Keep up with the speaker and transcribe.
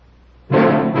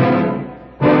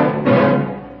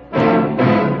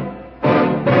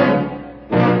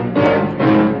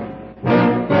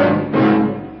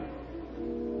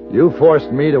You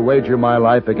forced me to wager my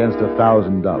life against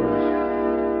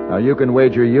 $1,000. Now you can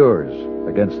wager yours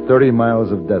against 30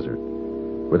 miles of desert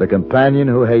with a companion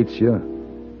who hates you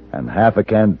and half a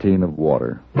canteen of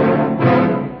water.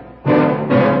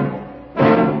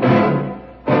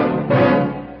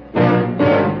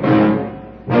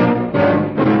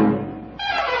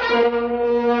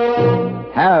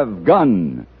 Have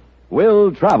Gun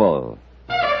Will Travel.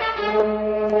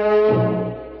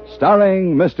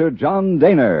 Starring Mr. John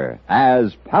Daner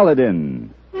as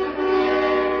Paladin.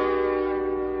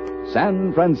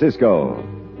 San Francisco,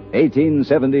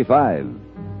 1875.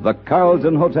 The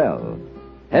Carlton Hotel,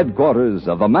 headquarters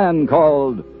of the man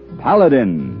called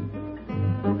Paladin.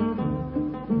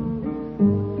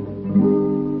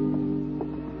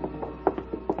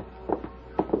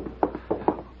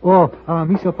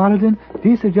 Mr. Paladin,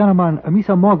 this gentleman,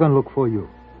 Mr. Morgan, look for you.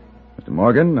 Mr.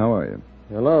 Morgan, how are you?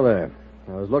 Hello there.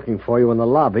 I was looking for you in the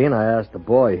lobby, and I asked the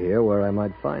boy here where I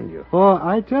might find you. Oh,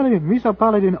 I tell you, Mr.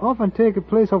 Paladin often take a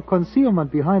place of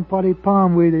concealment behind Potty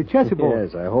Palm with a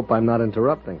chessboard. Yes, I hope I'm not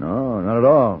interrupting. No, not at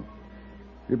all.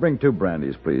 You bring 2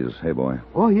 brandies, please. Hey, boy.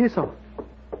 Oh, yes, sir.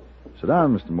 Sit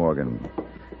down, Mr. Morgan.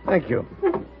 Thank you.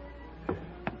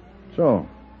 So,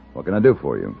 what can I do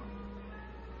for you?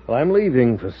 Well, I'm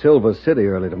leaving for Silver City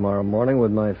early tomorrow morning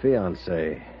with my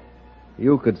fiancée.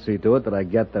 You could see to it that I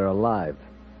get there alive.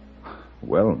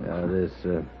 Well, There's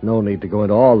no need to go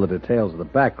into all the details of the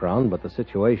background, but the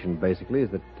situation basically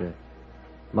is that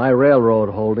my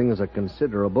railroad holdings are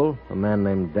considerable. A man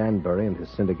named Danbury and his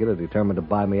syndicate are determined to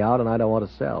buy me out, and I don't want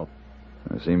to sell.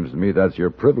 it seems to me that's your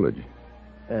privilege.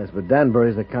 Yes, but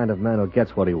Danbury's the kind of man who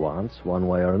gets what he wants, one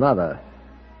way or another.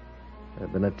 There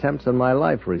have been attempts on my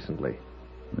life recently.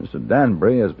 Mr.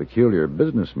 Danbury has peculiar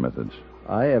business methods.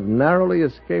 I have narrowly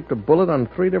escaped a bullet on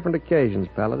 3 different occasions,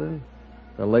 Paladin.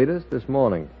 The latest this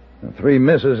morning. 3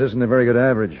 misses isn't a very good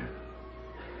average.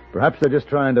 Perhaps they're just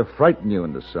trying to frighten you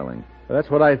into selling. That's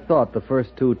what I thought the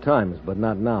first 2 times, but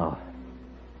not now.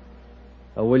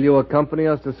 Will you accompany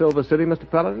us to Silver City, Mr.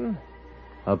 Paladin?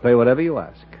 I'll pay whatever you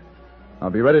ask. I'll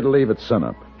be ready to leave at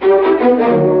sunup.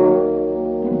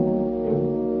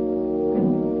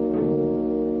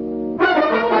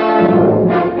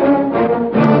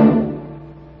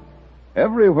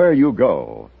 Everywhere you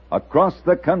go, across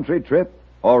the country trip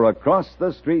or across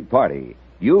the street party,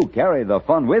 you carry the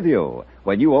fun with you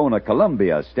when you own a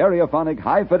Columbia stereophonic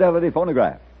high-fidelity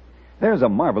phonograph. There's a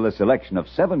marvelous selection of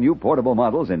 7 new portable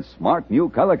models in smart new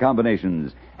color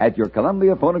combinations at your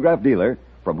Columbia phonograph dealer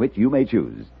from which you may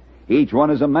choose. Each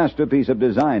one is a masterpiece of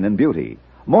design and beauty.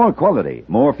 More quality,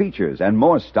 more features, and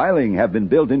more styling have been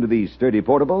built into these sturdy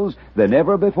portables than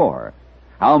ever before.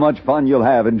 How much fun you'll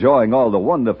have enjoying all the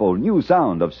wonderful new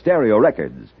sound of stereo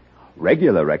records.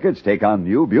 Regular records take on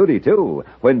new beauty, too,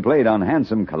 when played on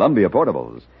handsome Columbia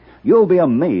portables. You'll be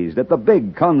amazed at the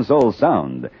big console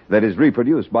sound that is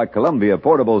reproduced by Columbia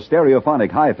portable stereophonic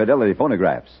high-fidelity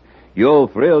phonographs. You'll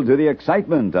thrill to the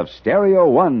excitement of Stereo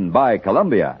One by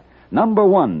Columbia,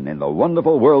 #1 in the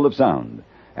wonderful world of sound.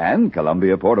 And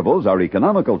Columbia portables are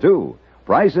economical, too.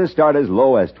 Prices start as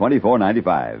low as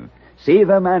 $24.95. See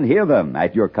them and hear them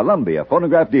at your Columbia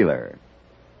phonograph dealer.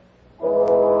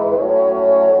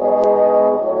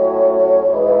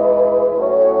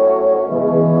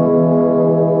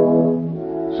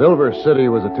 Silver City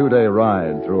was a 2-day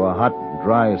ride through a hot,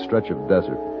 dry stretch of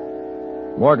desert.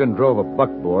 Morgan drove a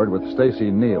buckboard with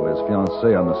Stacy Neal, his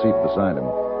fiancée, on the seat beside him.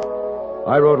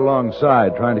 I rode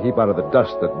alongside, trying to keep out of the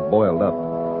dust that boiled up.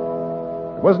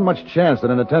 There wasn't much chance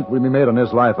that an attempt would be made on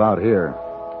his life out here.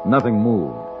 Nothing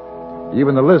moved.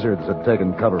 Even the lizards had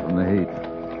taken cover from the heat.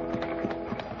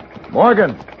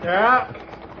 Morgan! Yeah?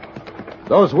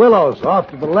 Those willows off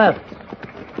to the left.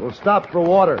 We'll stop for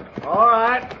water. All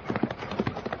right.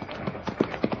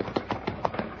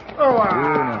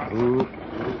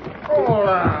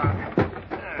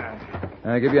 Can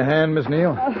I give you a hand, Miss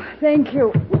Neal? Thank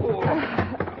you.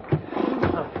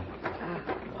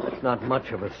 It's not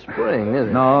much of a spring, is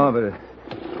it? No, but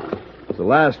it's the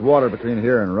last water between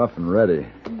here and Rough and Ready.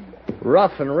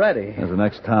 Rough and Ready. That's the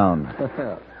next town.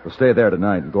 We'll stay there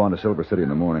tonight and go on to Silver City in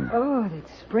the morning. Oh, that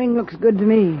spring looks good to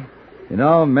me. You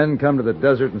know, men come to the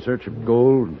desert in search of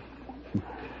gold.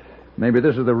 Maybe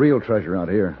this is the real treasure out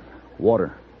here.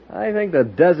 Water. I think the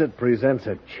desert presents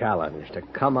a challenge to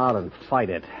come out and fight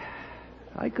it.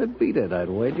 I could beat it, I'd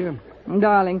wager.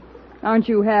 Darling, aren't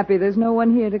you happy there's no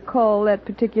one here to call that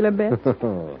particular bet?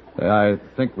 I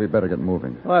think we better get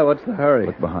moving. Why, what's the hurry?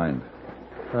 Look behind.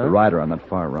 Huh? The rider on that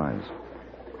far rise.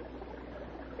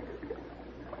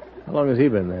 How long has he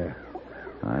been there?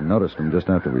 I noticed him just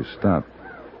after we stopped.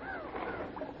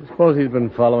 I suppose he's been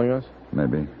following us?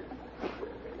 Maybe.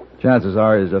 Chances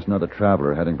are he's just another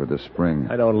traveler heading for this spring.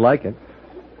 I don't like it.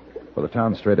 Well, the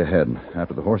town's straight ahead.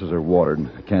 After the horses are watered,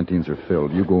 the canteens are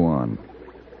filled, you go on.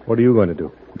 What are you going to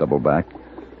do? Double back.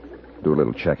 Do a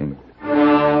little checking.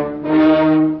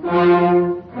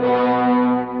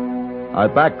 I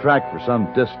backtracked for some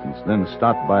distance, then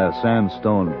stopped by a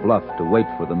sandstone bluff to wait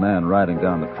for the man riding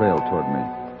down the trail toward me.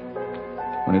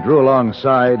 When he drew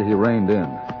alongside, he reined in.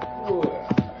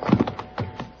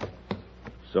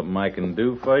 Something I can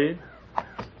do for you?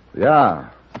 Yeah.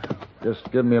 Just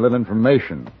give me a little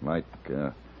information, like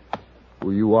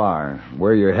who you are,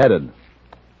 where you're headed,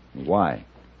 and why.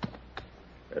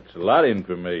 That's a lot of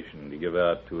information to give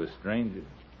out to a stranger.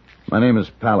 My name is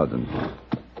Paladin.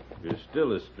 You're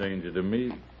still a stranger to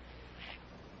me.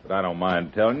 But I don't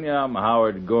mind telling you, I'm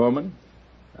Howard Gorman.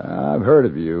 I've heard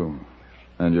of you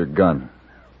and your gun.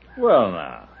 Well,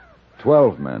 now.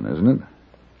 12 men, isn't it?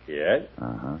 Yes.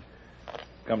 Uh-huh.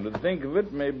 Come to think of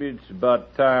it, maybe it's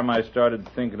about time I started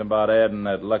thinking about adding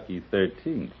that lucky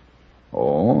 13th.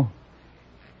 Oh?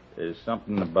 There's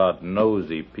something about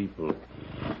nosy people.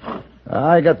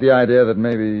 I got the idea that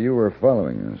maybe you were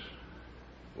following us.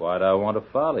 Why'd I want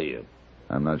to follow you?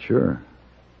 I'm not sure.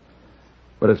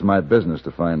 But it's my business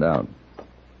to find out.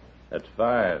 That's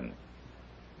fine.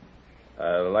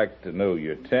 I'd like to know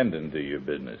you're tending to your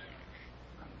business.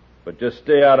 But just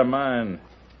stay out of mine.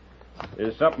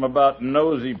 There's something about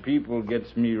nosy people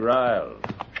gets me riled.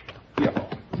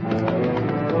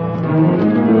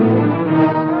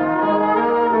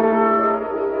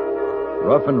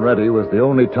 Rough and Ready was the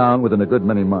only town within a good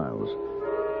many miles,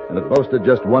 and it boasted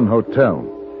just one hotel.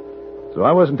 So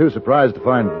I wasn't too surprised to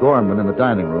find Gorman in the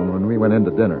dining room when we went in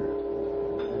to dinner.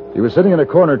 He was sitting at a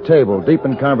corner table, deep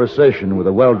in conversation with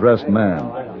a well-dressed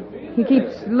man. He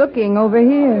keeps looking over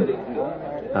here.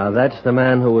 That's the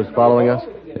man who was following us?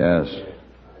 Yes.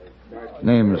 His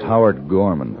name's Howard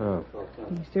Gorman. Oh.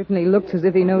 He certainly looks as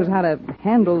if he knows how to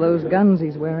handle those guns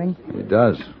he's wearing. He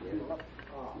does.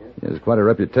 He has quite a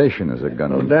reputation as a Well,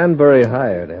 gunman. Danbury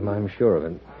hired him, I'm sure of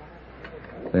it.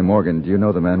 Hey, Morgan, do you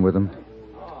know the man with him?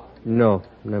 No,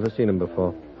 never seen him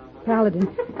before. Paladin,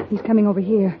 he's coming over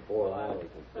here.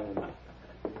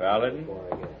 Paladin?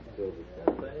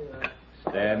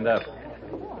 Stand up.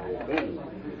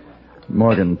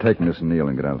 Morgan, take Miss Neal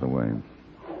and get out of the way.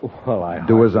 Well, I...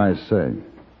 Do as I say.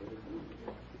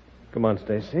 Come on,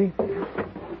 Stacy.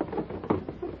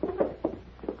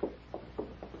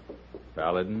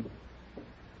 Paladin,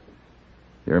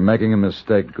 You're making a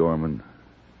mistake, Gorman.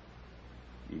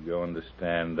 you going to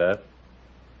stand up?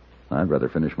 I'd rather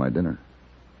finish my dinner.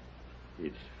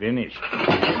 It's finished.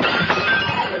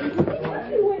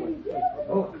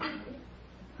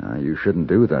 You shouldn't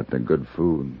do that to good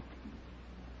food.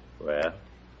 Well,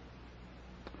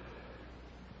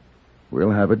 We'll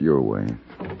have it your way.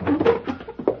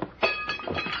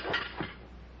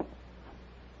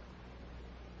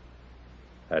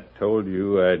 I told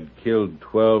you I'd killed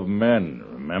 12 men,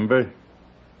 remember?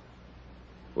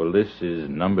 Well, this is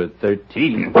number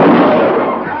 13.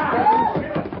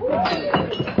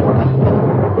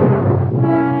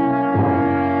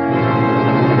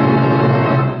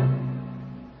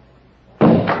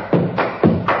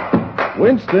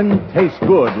 Winston tastes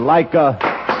good like a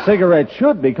cigarette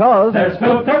should because... There's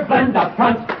filter blend up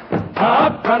front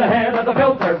ahead of the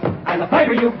filter. And the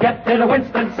flavor you get in a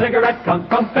Winston cigarette comes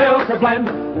from Filter Blend.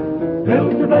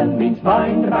 Filter Blend means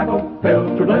fine tobacco.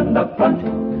 Filter Blend up front.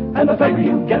 And the flavor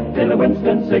you get in a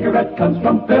Winston cigarette comes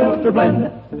from Filter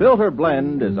Blend. Filter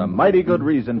Blend is a mighty good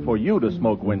reason for you to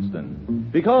smoke Winston.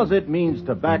 Because it means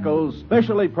tobacco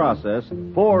specially processed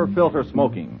for filter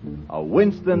smoking. A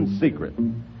Winston secret.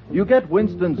 You get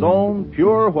Winston's own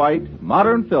pure white,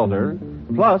 modern filter,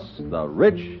 plus the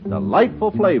rich,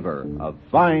 delightful flavor of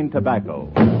fine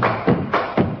tobacco.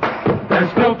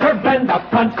 There's Filter Blend up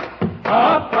front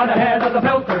ahead of the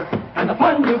filter. And the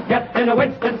fun you get in a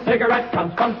Winston cigarette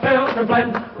comes from Filter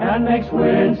Blend. And makes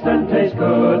Winston taste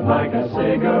good like a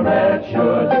cigarette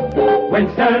should.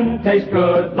 Winston tastes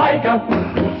good like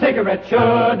a cigarette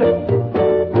should.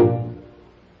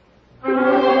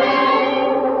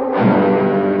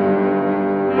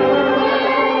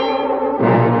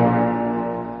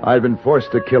 I'd been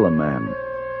forced to kill a man,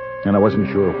 and I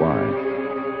wasn't sure why.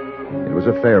 It was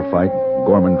a fair fight.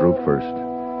 Gorman drew first.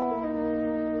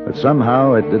 But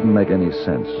somehow it didn't make any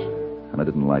sense, and I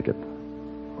didn't like it.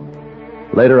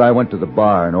 Later, I went to the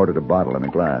bar and ordered a bottle and a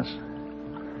glass.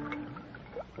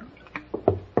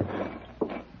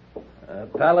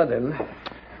 Paladin.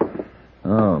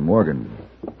 Oh, Morgan.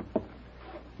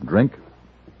 Drink?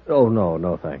 Oh,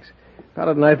 no, thanks.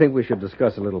 Paladin, I think we should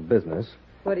discuss a little business.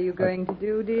 What are you going to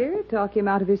do, dear? Talk him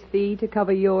out of his fee to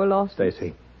cover your losses?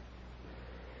 Stacy,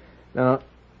 Now,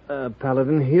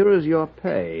 Paladin, here is your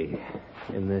pay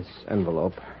in this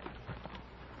envelope.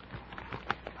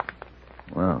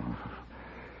 Well,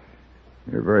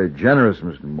 you're very generous,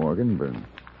 Mr. Morgan, but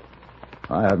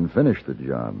I haven't finished the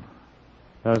job.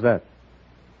 How's that?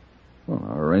 Well,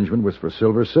 our arrangement was for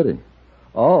Silver City.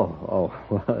 Oh,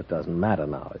 well, it doesn't matter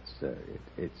now.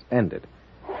 It's ended.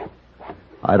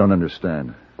 I don't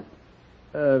understand.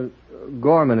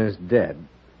 Gorman is dead.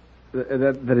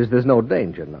 That is, there's no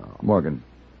danger now. Morgan,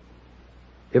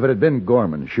 if it had been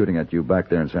Gorman shooting at you back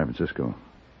there in San Francisco,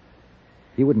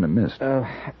 he wouldn't have missed.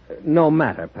 No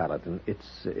matter, Paladin.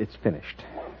 It's finished.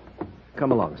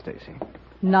 Come along, Stacy.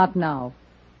 Not now.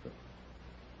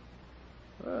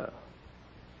 Well.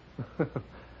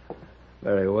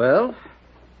 Very well.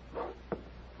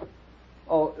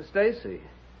 Oh, Stacy,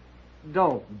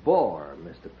 don't bore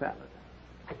Mr. Paladin.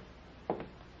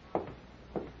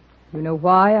 You know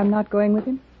why I'm not going with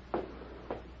him?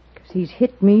 Because he's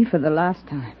hit me for the last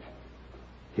time.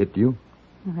 Hit you?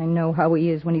 I know how he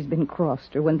is when he's been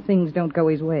crossed or when things don't go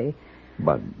his way.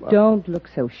 But... Don't look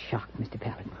so shocked, Mr.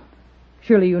 Paladin.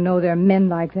 Surely you know there are men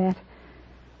like that.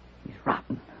 He's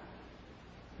rotten.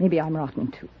 Maybe I'm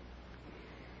rotten, too.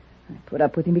 I put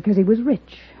up with him because he was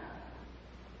rich.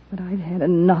 But I've had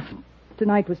enough.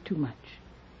 Tonight was too much.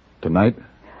 Tonight?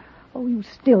 Oh, you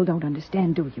still don't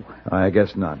understand, do you? I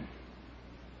guess not.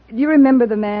 Do you remember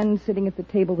the man sitting at the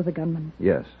table with the gunman?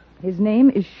 Yes. His name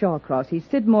is Shawcross. He's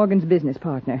Sid Morgan's business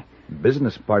partner.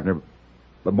 Business partner?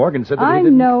 But Morgan said that he I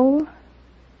didn't... know.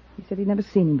 He said he'd never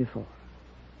seen him before.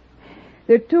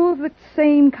 They're two of the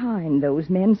same kind, those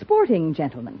men, sporting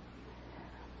gentlemen.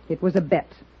 It was a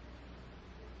bet.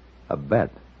 A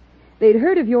bet? They'd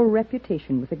heard of your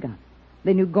reputation with a gun.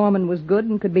 They knew Gorman was good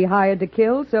and could be hired to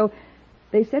kill, so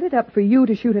they set it up for you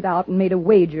to shoot it out and made a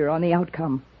wager on the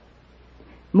outcome.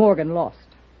 Morgan lost.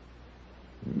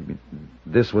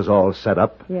 This was all set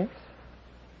up? Yes.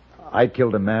 I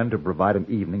killed a man to provide an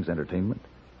evening's entertainment?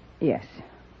 Yes.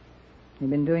 They've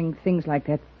been doing things like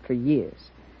that for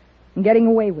years. And getting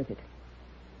away with it.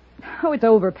 Oh, it's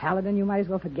over, Paladin. You might as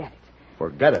well forget it.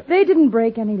 Forget it. They didn't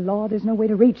break any law. There's no way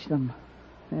to reach them.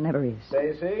 There never is.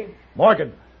 Stacy?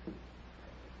 Morgan!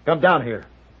 Come down here.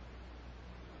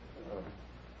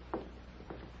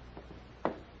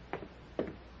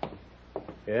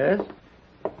 Yes?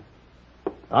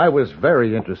 I was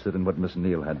very interested in what Miss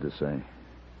Neal had to say.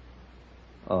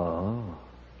 Oh.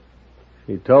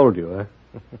 She told you,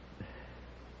 huh?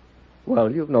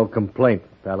 Well, you've no complaint,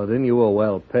 Paladin. You were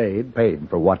well paid. Paid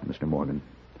for what, Mr. Morgan?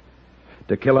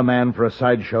 To kill a man for a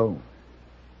sideshow?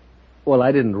 Well,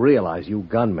 I didn't realize you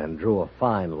gunmen drew a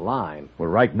fine line. Well,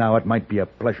 right now it might be a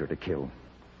pleasure to kill.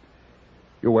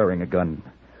 You're wearing a gun.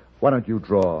 Why don't you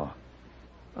draw?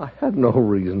 I had no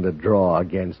reason to draw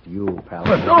against you,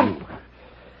 Paladin. No!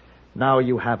 Now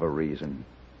you have a reason.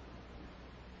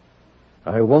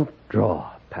 I won't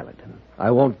draw, Paladin. I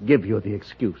won't give you the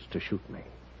excuse to shoot me.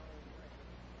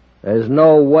 There's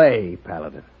no way,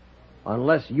 Paladin,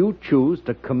 unless you choose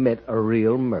to commit a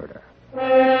real murder.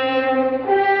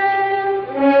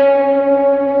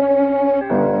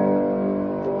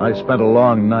 I spent a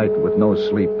long night with no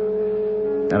sleep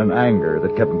and an anger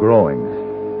that kept growing.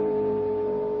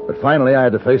 But finally I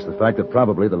had to face the fact that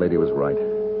probably the lady was right.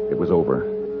 It was over.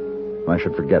 I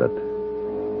should forget it.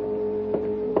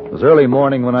 It was early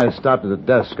morning when I stopped at a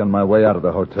desk on my way out of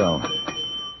the hotel.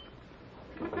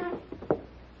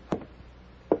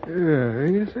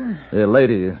 Yes, sir. Hey,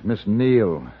 lady, Miss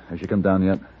Neal. Has she come down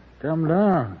yet? Come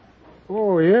down.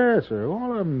 Oh, yes, sir.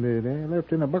 All of them did. They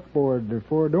left in a buckboard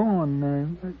before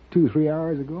dawn, like 2-3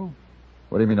 hours ago.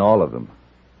 What do you mean, all of them?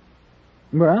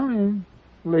 Well,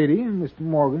 lady and Mr.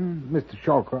 Morgan and Mr.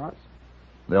 Shawcross.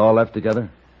 They all left together?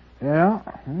 Yeah.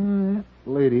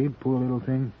 Lady, poor little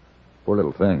thing. Poor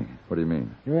little thing. What do you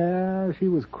mean? Yeah, she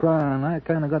was crying. I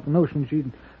kind of got the notion she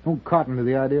don't cotton to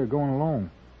the idea of going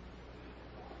alone.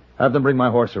 Have them bring my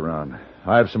horse around.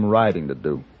 I have some riding to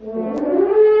do.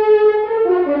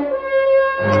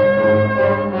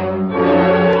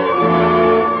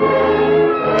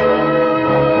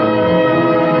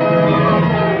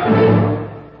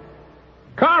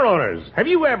 Car owners, have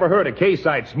you ever heard of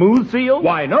K-Site Smooth Seal?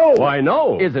 Why, no. Why,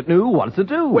 no. Is it new? What's it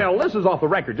do? Well, this is off the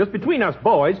record. Just between us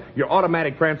boys, your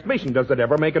automatic transmission, does it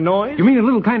ever make a noise? You mean a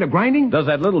little kind of grinding? Does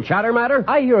that little chatter matter?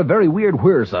 I hear a very weird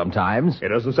whir sometimes. It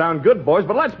doesn't sound good, boys,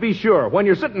 but let's be sure. When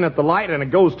you're sitting at the light and it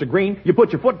goes to green, you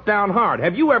put your foot down hard.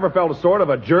 Have you ever felt a sort of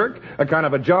a jerk, a kind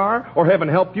of a jar, or heaven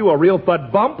help you, a real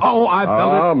thud bump? Oh, I've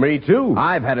felt it. Oh, me too.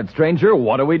 I've had it, stranger.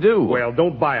 What do we do? Well,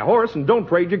 don't buy a horse and don't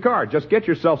trade your car. Just get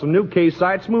yourself some new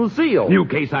K-Site Smooth Seal. New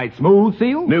K-Site Smooth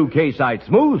Seal? New K-Site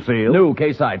Smooth Seal? New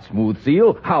K-Site Smooth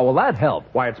Seal? How will that help?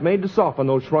 Why, it's made to soften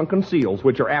those shrunken seals,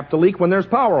 which are apt to leak when there's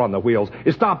power on the wheels.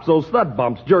 It stops those thud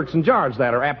bumps, jerks, and jars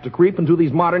that are apt to creep into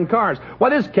these modern cars. Why,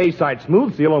 this K-Site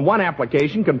Smooth Seal in one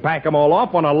application can pack them all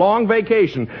off on a long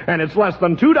vacation, and it's less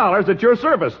than $2 at your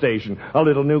service station. A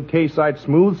little new K-Site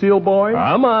Smooth Seal, boy?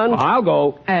 Come on. I'll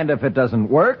go. And if it doesn't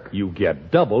work? You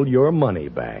get double your money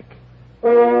back.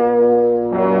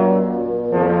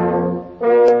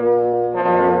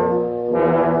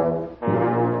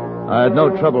 I had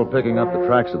no trouble picking up the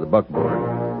tracks of the buckboard,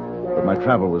 but my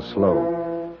travel was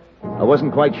slow. I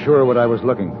wasn't quite sure what I was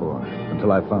looking for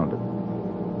until I found it.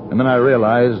 And then I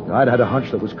realized I'd had a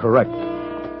hunch that was correct.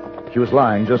 She was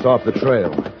lying just off the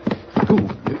trail.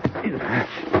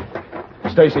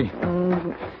 Stacy.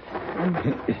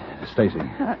 Stacy.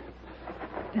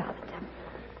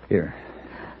 Here.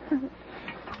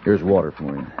 Here's water for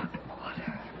you.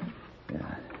 Water?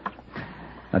 Yeah.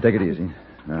 Now, take it easy.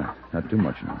 Not too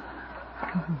much now.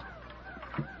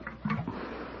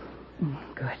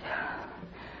 Good.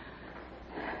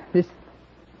 This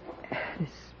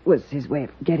was his way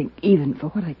of getting even for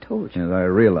what I told you. Yes, I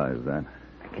realize that.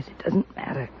 I guess it doesn't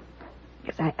matter.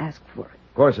 Because I asked for it.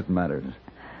 Of course it matters.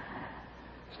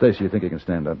 Stacy, you think you can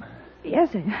stand up? Yes,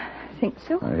 I think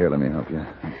so. Here, let me help you.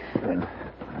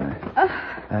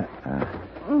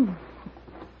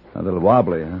 A little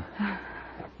wobbly, huh?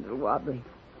 A little wobbly.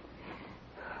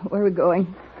 Where are we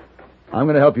going? I'm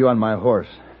going to help you on my horse.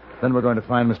 Then we're going to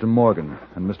find Mr. Morgan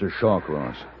and Mr.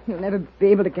 Shawcross. You'll never be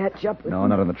able to catch up with No, them.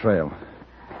 not on the trail.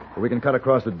 But we can cut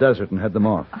across the desert and head them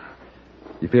off.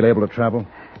 You feel able to travel?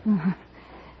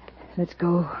 Let's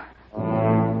go.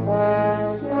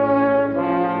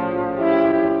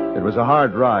 It was a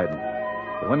hard ride.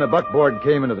 But when the buckboard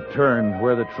came into the turn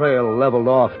where the trail leveled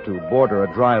off to border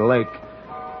a dry lake,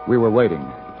 we were waiting.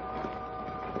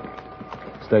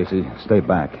 Stacy, stay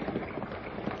back.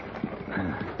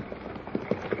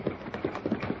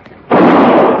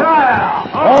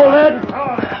 Hold it!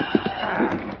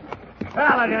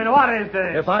 Paladin, what is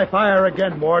this? If I fire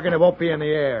again, Morgan, it won't be in the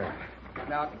air.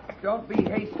 Now, don't be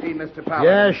hasty, Mr. Paladin.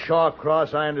 Yes,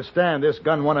 Shawcross, I understand. This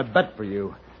gun won a bet for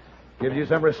you. Gives you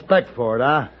some respect for it,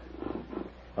 huh?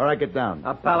 All right, get down.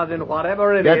 Now, Paladin,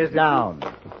 whatever it Get is... down.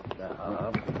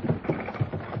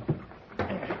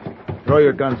 Throw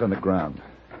your guns on the ground.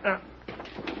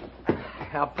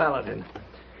 Now, Paladin,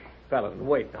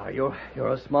 wait now. You're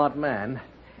a smart man.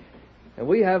 And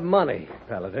we have money,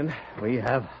 Paladin. We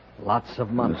have lots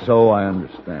of money. So I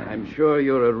understand. I'm sure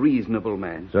you're a reasonable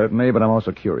man. Certainly, but I'm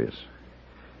also curious.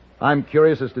 I'm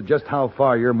curious as to just how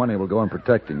far your money will go in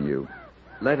protecting you.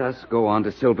 Let us go on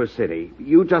to Silver City.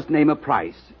 You just name a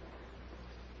price.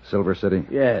 Silver City?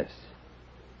 Yes.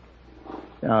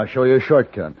 Yeah, I'll show you a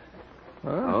shortcut.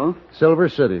 Oh? Silver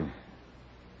City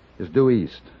is due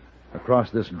east, across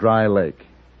this dry lake.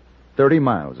 30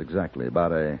 miles, exactly.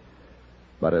 About a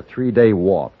 3-day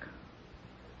walk.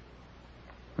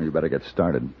 Well, you better get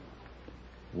started.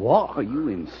 What? Are you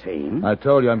insane? I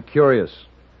told you, I'm curious.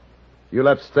 You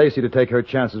left Stacy to take her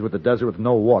chances with the desert with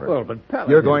no water. Well, but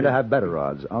Paladin... You're going to have better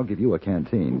odds. I'll give you a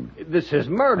canteen. This is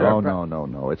murder. Oh,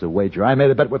 no. It's a wager. I made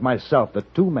a bet with myself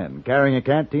that 2 men carrying a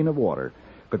canteen of water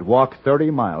could walk 30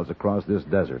 miles across this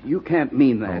desert. You can't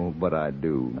mean that. Oh, but I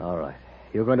do. All right.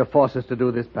 You're going to force us to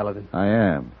do this, Paladin? I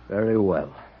am. Very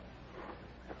well.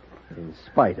 In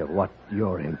spite of what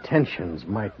your intentions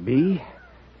might be,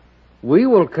 we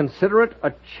will consider it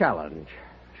a challenge.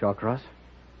 Shawcross?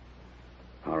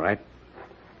 All right.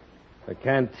 The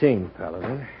canteen,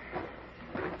 Paladin.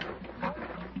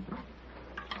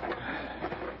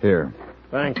 Here.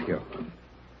 Thank you.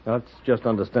 Let's just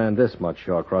understand this much,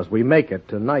 Shawcross. We make it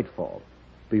to nightfall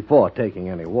before taking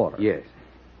any water. Yes.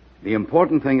 The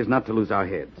important thing is not to lose our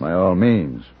heads. By all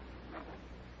means.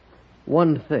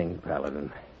 One thing,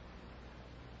 Paladin.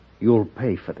 You'll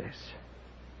pay for this.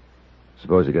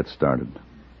 Suppose you get started.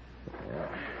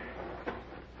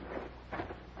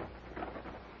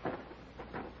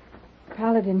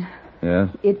 Paladin, Yes?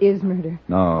 it is murder.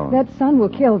 No. That sun will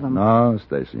kill them. No,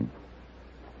 Stacy.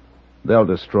 They'll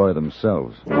destroy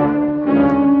themselves.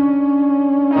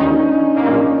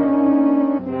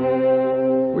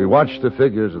 We watched the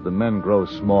figures of the men grow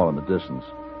small in the distance.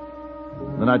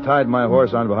 Then I tied my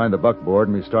horse on behind the buckboard,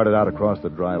 and we started out across the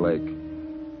dry lake,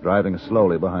 driving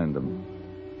slowly behind them,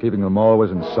 keeping them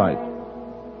always in sight.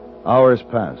 Hours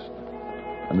passed,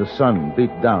 and the sun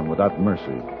beat down without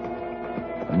mercy.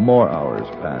 And more hours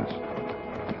passed.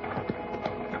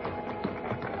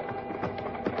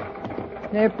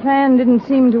 Their plan didn't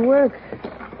seem to work.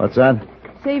 What's that?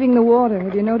 Saving the water,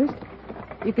 have you noticed?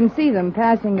 You can see them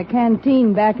passing the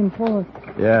canteen back and forth.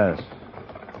 Yes.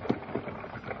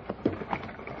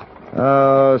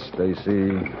 Oh,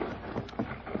 Stacy.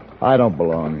 I don't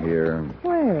belong here.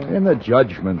 Where? In the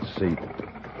judgment seat.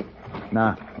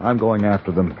 Nah, I'm going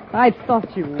after them. I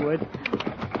thought you would.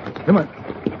 Come on.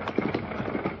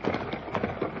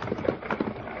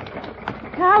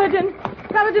 Paladin!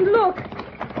 Paladin, look!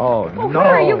 Oh, Oh, no.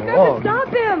 hurry, you've got to stop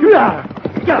him!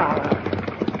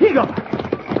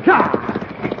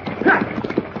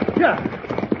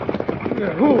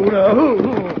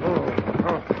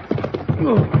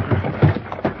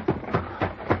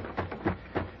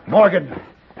 Morgan.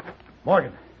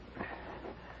 Morgan.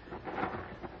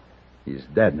 He's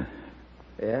dead.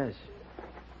 Yes.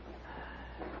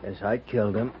 Yes, I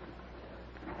killed him.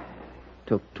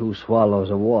 Took 2 swallows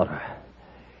of water.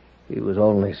 He was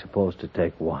only supposed to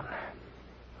take 1.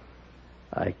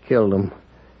 I killed him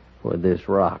with this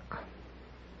rock.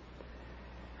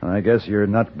 I guess you're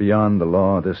not beyond the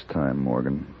law this time,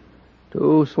 Morgan.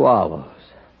 2 swallows.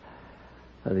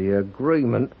 The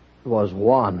agreement was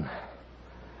 1.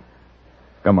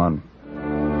 Come on.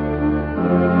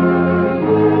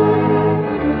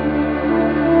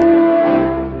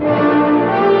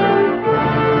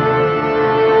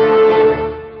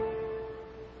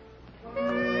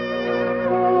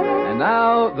 And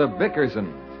now, the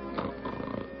Vickersons.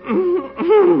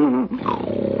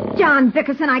 John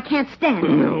Vickerson, I can't stand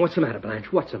it. What's the matter,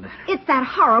 Blanche? What's the matter? It's that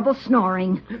horrible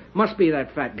snoring. Must be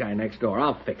that fat guy next door.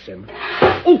 I'll fix him.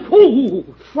 Oh!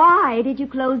 Why did you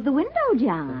close the window,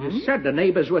 John? You said the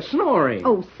neighbors were snoring.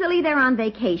 Oh, silly, they're on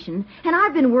vacation. And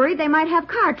I've been worried they might have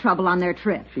car trouble on their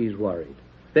trip. She's worried.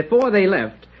 Before they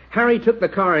left, Harry took the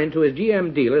car into his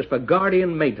GM dealers for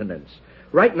Guardian maintenance.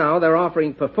 Right now, they're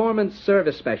offering performance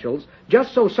service specials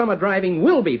just so summer driving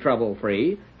will be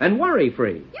trouble-free and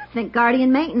worry-free. You think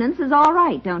Guardian maintenance is all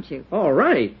right, don't you? All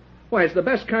right. Why, it's the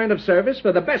best kind of service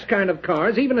for the best kind of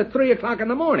cars, even at 3 o'clock in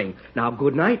the morning. Now,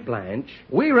 good night, Blanche.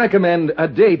 We recommend a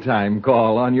daytime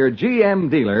call on your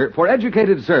GM dealer for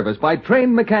educated service by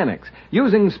trained mechanics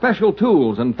using special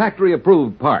tools and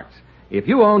factory-approved parts. If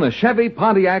you own a Chevy,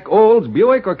 Pontiac, Olds,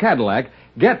 Buick, or Cadillac,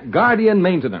 get Guardian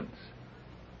Maintenance.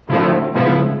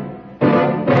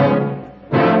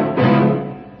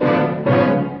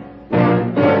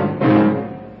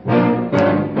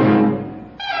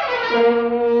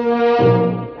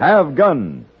 Have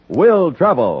Gun, Will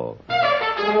Travel.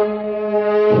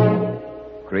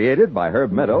 Created by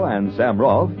Herb Meadow and Sam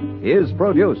Rolfe, is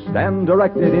produced and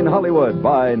directed in Hollywood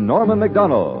by Norman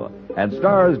McDonnell and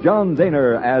stars John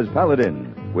Daner as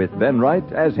Paladin, with Ben Wright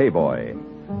as Hayboy.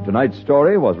 Tonight's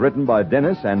story was written by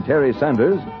Dennis and Terry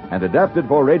Sanders and adapted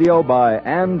for radio by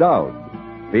Ann Dowd.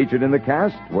 Featured in the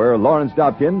cast were Lawrence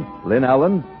Dobkin, Lynn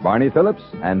Allen, Barney Phillips,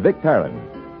 and Vic Perrin.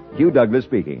 Hugh Douglas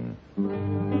speaking.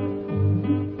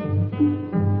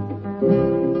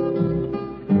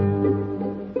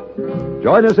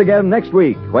 Join us again next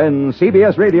week when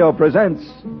CBS Radio presents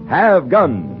Have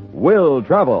Gun, Will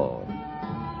Travel.